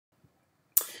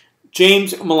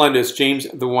James Melendez, James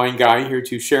the Wine Guy, here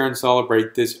to share and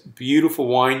celebrate this beautiful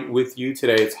wine with you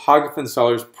today. It's Hagafen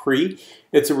Cellars Prix.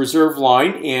 It's a reserve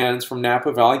line, and it's from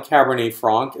Napa Valley Cabernet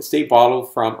Franc, estate bottle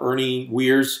from Ernie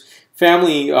Weir's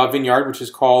family vineyard, which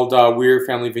is called Weir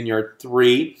Family Vineyard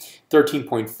 3,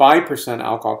 13.5%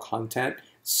 alcohol content.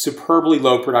 Superbly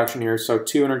low production here, so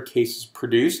 200 cases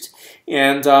produced.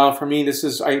 And for me,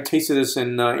 I tasted this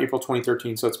in April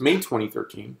 2013, so it's May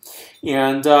 2013.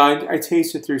 And I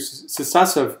tasted through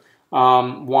successive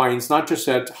wines, not just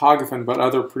at Hagafen, but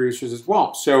other producers as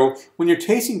well. So when you're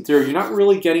tasting through, you're not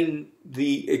really getting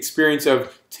the experience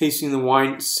of tasting the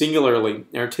wine singularly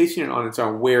or tasting it on its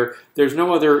own, where there's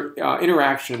no other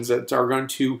interactions that are going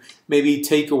to maybe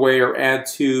take away or add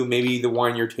to maybe the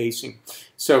wine you're tasting.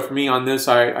 So for me on this,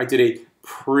 I did a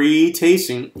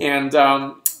pre-tasting, and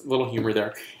a little humor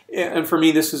there. And for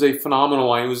me, this is a phenomenal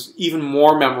wine. It was even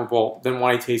more memorable than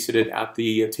when I tasted it at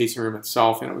the tasting room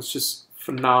itself, and it was just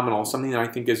phenomenal. Something that I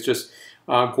think is just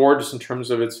gorgeous in terms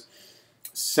of its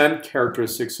scent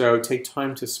characteristics. So take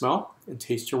time to smell and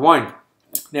taste your wine.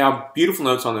 Now, beautiful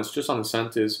notes on this, just on the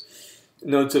scent, is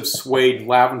notes of suede,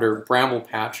 lavender, bramble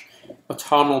patch,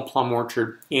 autumnal plum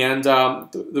orchard. And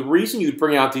the reason you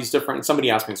bring out these different, and somebody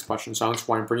asked me this question, so that's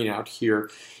why I'm bringing it out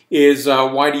here, is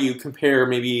why do you compare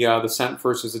maybe the scent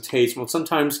versus the taste? Well,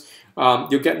 sometimes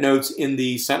you'll get notes in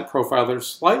the scent profile that are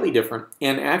slightly different,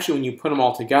 and actually when you put them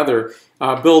all together,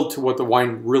 build to what the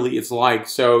wine really is like.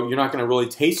 So you're not going to really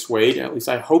taste suede, at least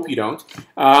I hope you don't,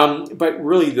 but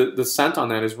really the scent on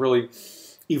that is really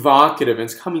evocative, and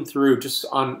it's coming through just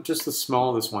on the smell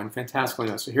of this wine. Fantastically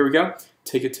nice. So here we go.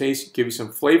 Take a taste, give you some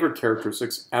flavor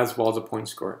characteristics as well as a point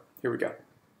score. Here we go.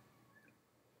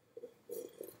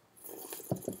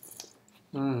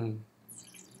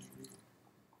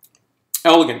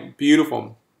 Elegant,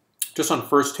 beautiful. Just on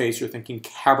first taste, you're thinking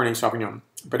Cabernet Sauvignon,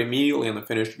 but immediately on the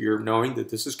finish, you're knowing that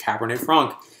this is Cabernet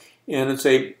Franc, and it's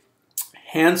a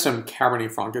handsome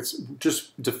Cabernet Franc. It's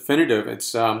just definitive.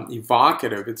 It's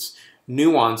evocative. It's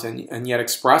nuanced and yet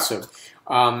expressive.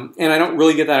 And I don't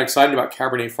really get that excited about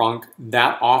Cabernet Franc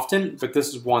that often, but this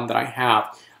is one that I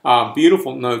have.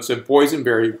 Beautiful notes of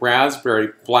boysenberry, raspberry,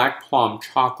 black plum,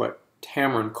 chocolate,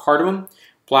 tamarind, cardamom,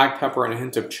 black pepper, and a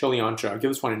hint of chili ancho. I give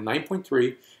this one a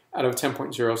 9.3 out of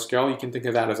 10.0 scale. You can think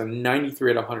of that as a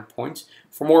 93 out of 100 points.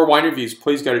 For more wine reviews,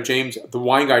 please go to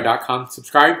jamesthewineguy.com.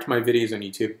 Subscribe to my videos on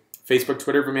YouTube, Facebook,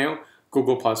 Twitter, Vimeo,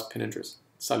 Google+, Pinterest.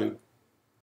 Salud.